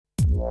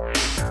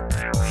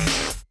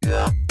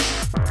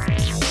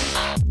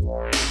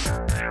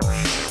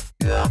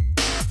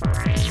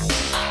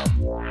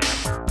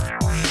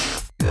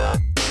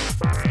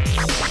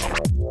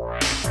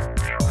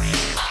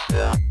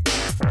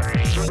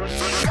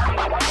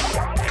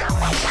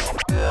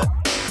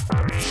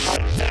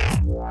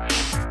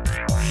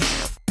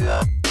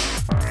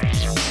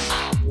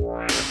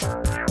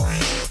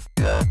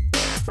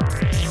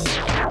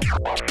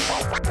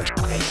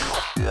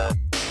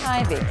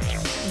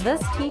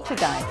feature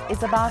guide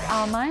is about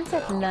our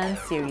Mindset Learn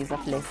series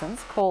of lessons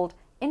called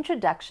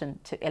Introduction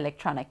to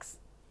Electronics.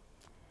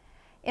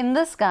 In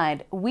this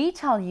guide, we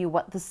tell you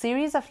what the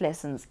series of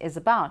lessons is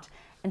about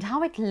and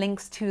how it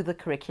links to the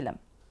curriculum.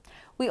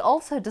 We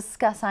also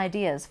discuss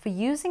ideas for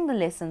using the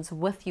lessons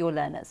with your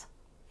learners.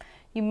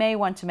 You may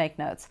want to make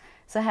notes,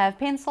 so have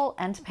pencil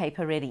and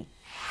paper ready.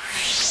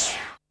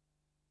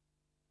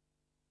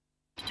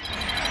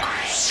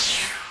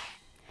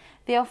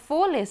 There are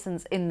 4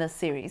 lessons in this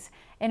series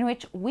in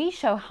which we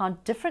show how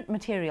different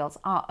materials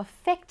are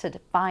affected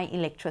by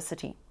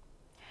electricity.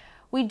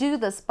 We do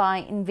this by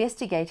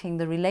investigating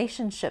the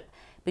relationship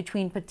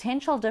between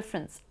potential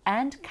difference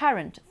and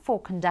current for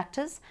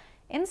conductors,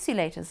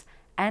 insulators,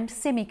 and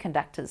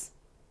semiconductors.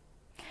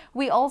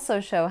 We also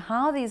show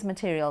how these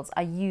materials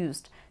are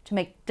used to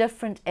make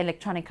different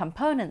electronic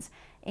components,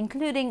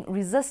 including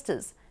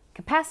resistors,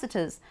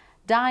 capacitors,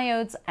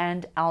 diodes,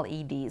 and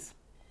LEDs.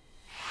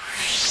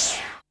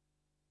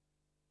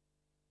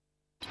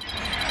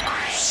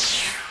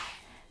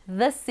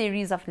 This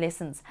series of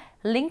lessons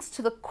links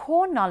to the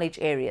core knowledge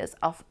areas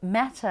of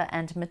matter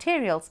and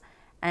materials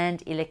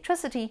and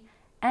electricity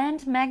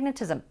and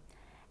magnetism,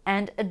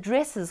 and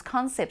addresses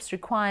concepts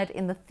required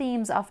in the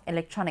themes of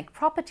electronic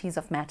properties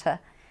of matter,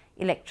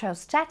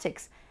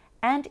 electrostatics,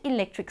 and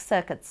electric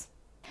circuits.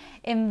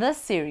 In this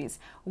series,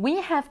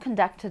 we have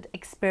conducted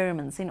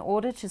experiments in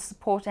order to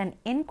support an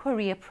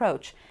inquiry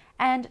approach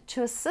and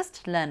to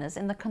assist learners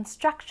in the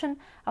construction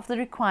of the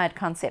required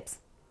concepts.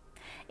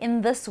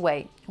 In this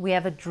way, we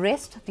have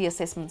addressed the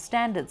assessment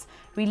standards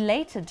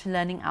related to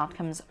learning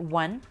outcomes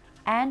 1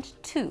 and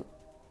 2.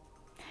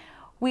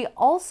 We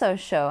also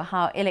show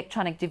how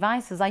electronic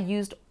devices are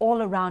used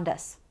all around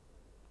us.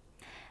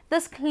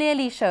 This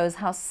clearly shows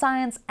how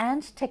science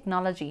and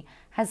technology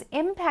has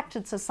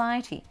impacted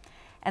society,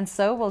 and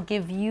so will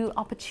give you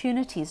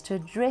opportunities to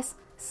address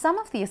some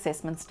of the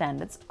assessment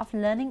standards of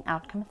learning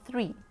outcome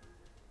 3.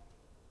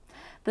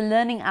 The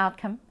learning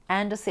outcome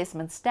and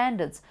assessment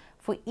standards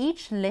for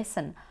each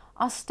lesson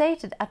are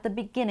stated at the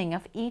beginning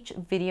of each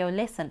video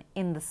lesson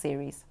in the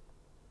series.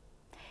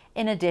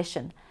 In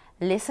addition,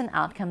 lesson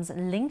outcomes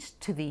linked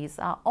to these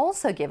are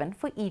also given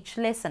for each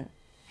lesson.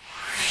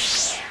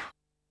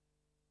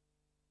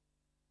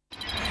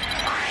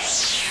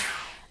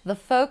 The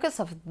focus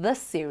of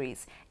this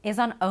series is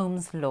on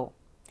Ohm's law.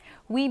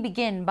 We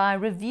begin by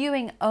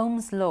reviewing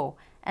Ohm's law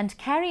and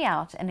carry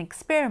out an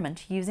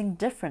experiment using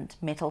different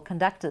metal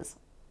conductors.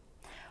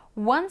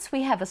 Once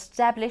we have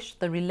established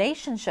the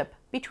relationship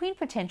between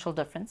potential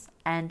difference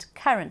and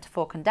current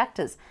for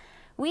conductors,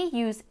 we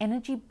use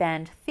energy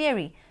band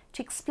theory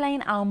to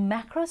explain our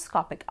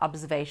macroscopic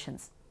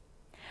observations.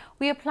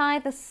 We apply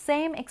the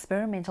same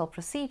experimental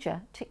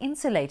procedure to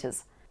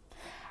insulators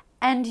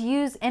and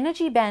use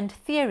energy band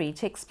theory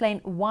to explain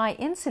why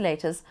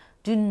insulators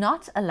do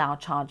not allow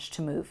charge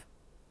to move.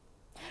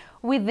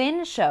 We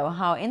then show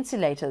how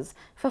insulators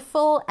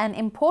fulfill an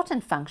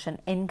important function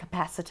in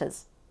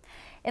capacitors.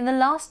 In the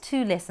last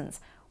 2 lessons,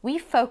 we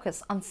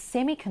focus on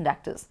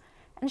semiconductors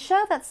and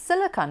show that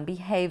silicon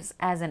behaves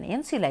as an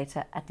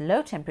insulator at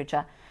low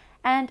temperature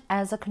and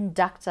as a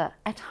conductor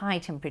at high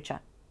temperature.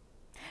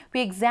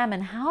 We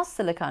examine how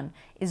silicon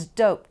is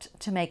doped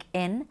to make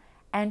N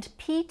and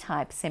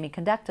P-type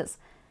semiconductors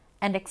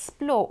and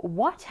explore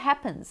what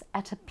happens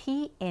at a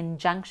P-N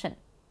junction.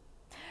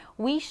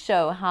 We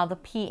show how the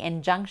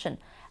P-N junction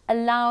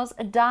allows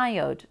a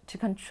diode to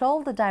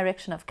control the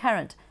direction of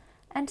current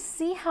and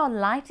see how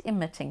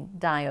light-emitting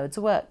diodes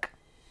work.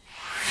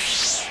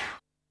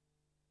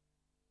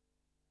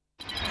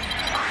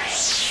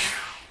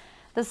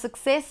 The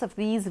success of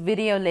these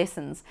video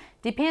lessons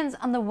depends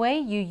on the way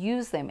you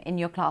use them in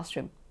your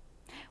classroom.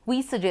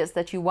 We suggest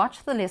that you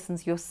watch the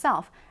lessons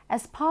yourself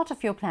as part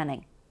of your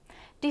planning.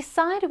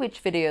 Decide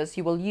which videos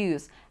you will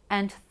use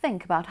and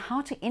think about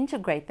how to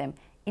integrate them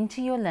into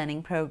your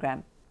learning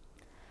program.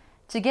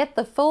 To get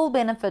the full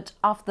benefit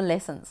of the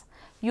lessons,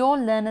 your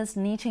learners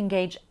need to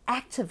engage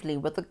actively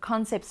with the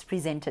concepts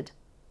presented.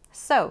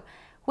 So,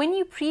 when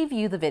you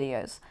preview the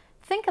videos,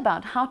 think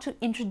about how to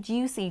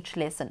introduce each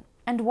lesson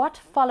and what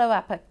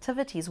follow-up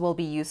activities will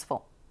be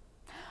useful.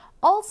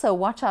 Also,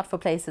 watch out for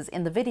places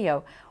in the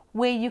video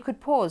where you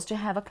could pause to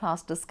have a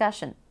class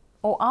discussion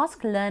or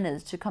ask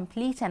learners to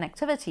complete an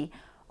activity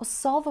or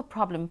solve a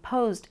problem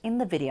posed in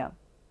the video.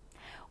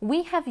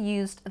 We have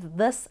used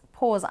this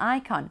pause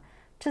icon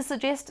to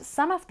suggest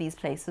some of these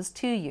places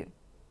to you.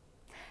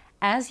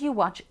 As you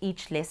watch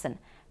each lesson,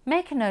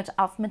 make a note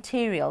of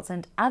materials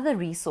and other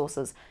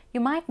resources you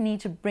might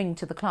need to bring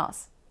to the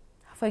class.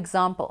 For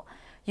example,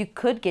 you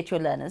could get your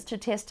learners to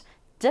test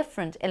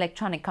different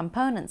electronic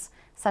components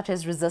such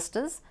as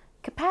resistors,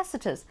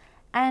 capacitors,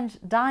 and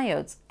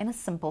diodes in a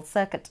simple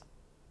circuit.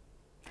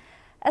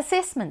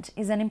 Assessment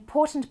is an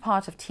important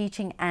part of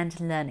teaching and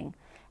learning,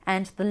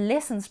 and the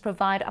lessons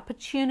provide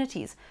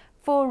opportunities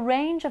for a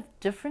range of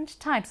different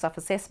types of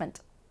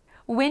assessment.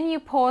 When you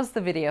pause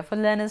the video for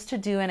learners to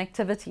do an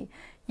activity,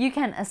 you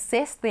can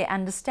assess their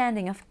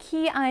understanding of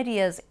key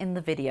ideas in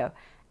the video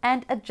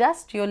and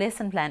adjust your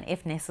lesson plan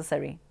if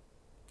necessary.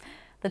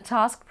 The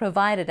task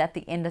provided at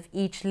the end of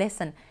each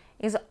lesson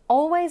is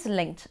always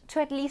linked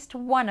to at least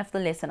one of the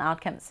lesson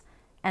outcomes,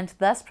 and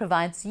thus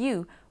provides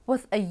you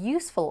with a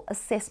useful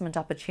assessment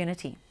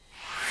opportunity.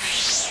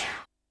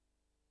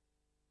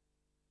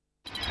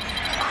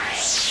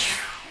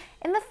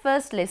 In the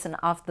first lesson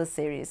of this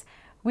series,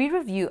 we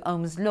review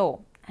Ohm's law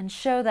and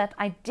show that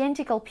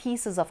identical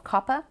pieces of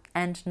copper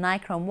and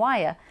nichrome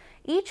wire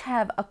each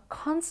have a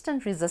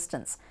constant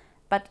resistance,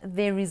 but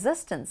their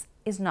resistance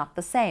is not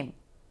the same.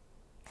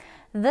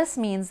 This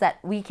means that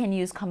we can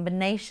use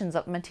combinations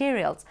of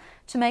materials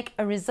to make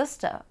a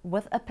resistor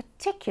with a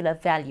particular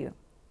value.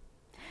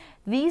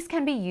 These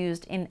can be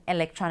used in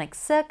electronic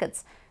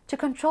circuits to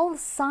control the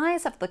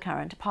size of the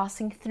current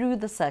passing through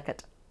the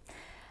circuit.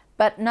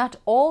 But not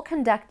all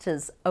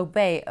conductors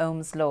obey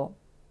Ohm's law.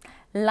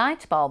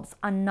 Light bulbs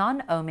are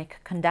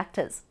non-ohmic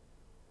conductors.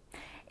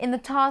 In the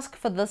task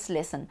for this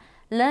lesson,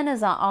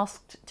 learners are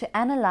asked to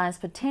analyze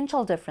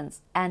potential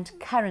difference and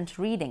current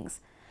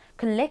readings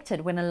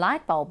collected when a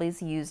light bulb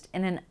is used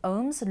in an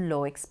Ohm's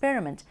law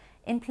experiment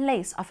in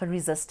place of a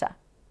resistor.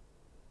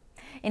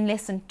 In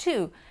lesson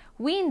 2,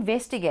 we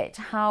investigate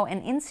how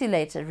an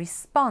insulator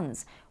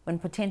responds when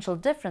potential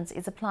difference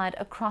is applied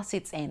across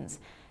its ends,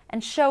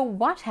 and show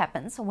what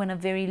happens when a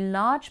very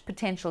large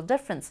potential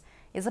difference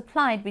is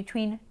applied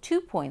between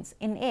 2 points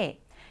in air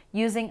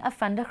using a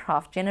Van der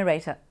Graaf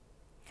generator.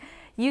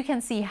 You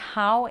can see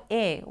how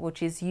air,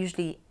 which is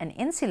usually an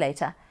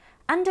insulator,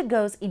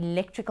 undergoes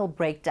electrical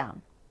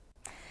breakdown.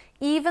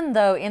 Even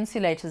though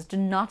insulators do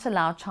not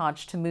allow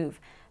charge to move,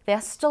 they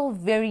are still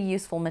very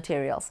useful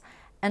materials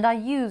and are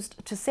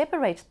used to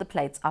separate the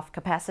plates of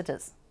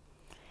capacitors.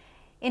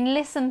 In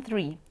lesson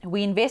 3,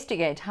 we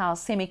investigate how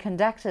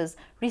semiconductors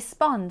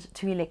respond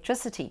to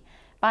electricity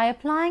by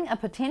applying a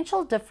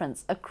potential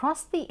difference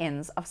across the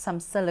ends of some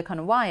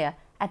silicon wire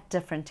at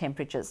different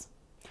temperatures.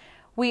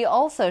 We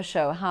also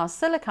show how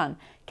silicon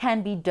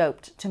can be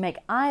doped to make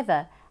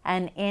either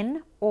an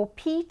N or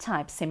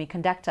P-type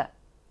semiconductor.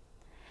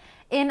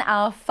 In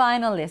our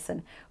final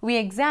lesson, we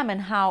examine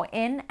how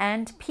N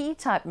and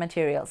P-type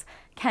materials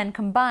can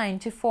combine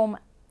to form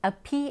a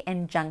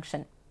p-n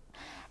junction,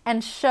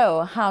 and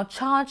show how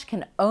charge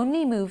can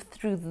only move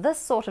through this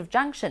sort of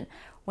junction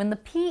when the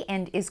p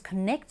end is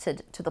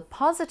connected to the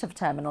positive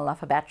terminal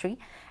of a battery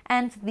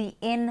and the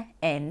n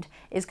end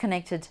is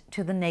connected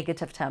to the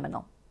negative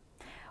terminal.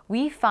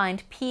 We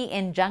find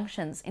p-n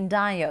junctions in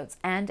diodes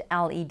and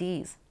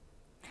LEDs.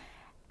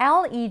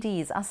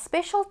 LEDs are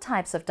special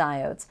types of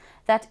diodes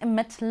that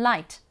emit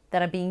light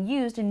that are being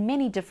used in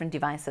many different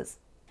devices.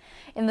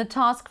 In the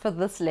task for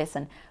this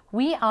lesson,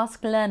 we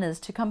ask learners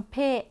to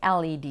compare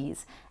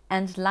LEDs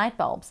and light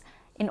bulbs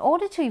in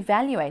order to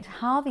evaluate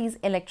how these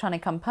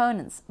electronic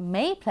components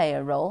may play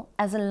a role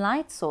as a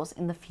light source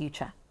in the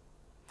future.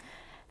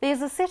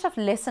 There's a set of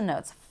lesson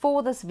notes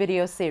for this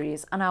video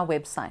series on our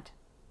website.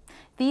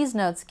 These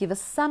notes give a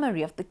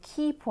summary of the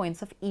key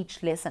points of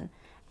each lesson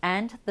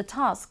and the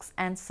tasks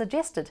and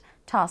suggested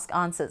task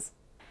answers.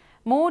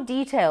 More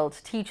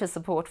detailed teacher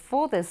support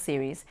for this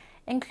series,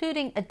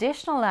 including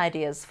additional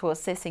ideas for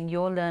assessing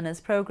your learners'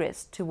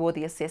 progress toward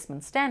the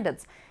assessment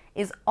standards,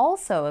 is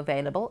also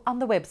available on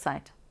the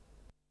website.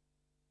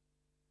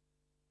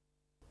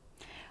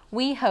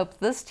 We hope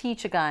this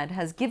teacher guide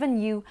has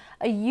given you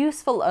a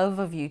useful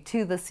overview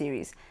to the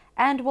series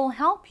and will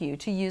help you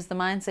to use the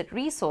Mindset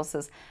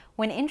resources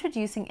when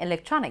introducing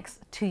electronics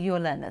to your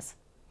learners.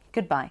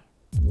 Goodbye.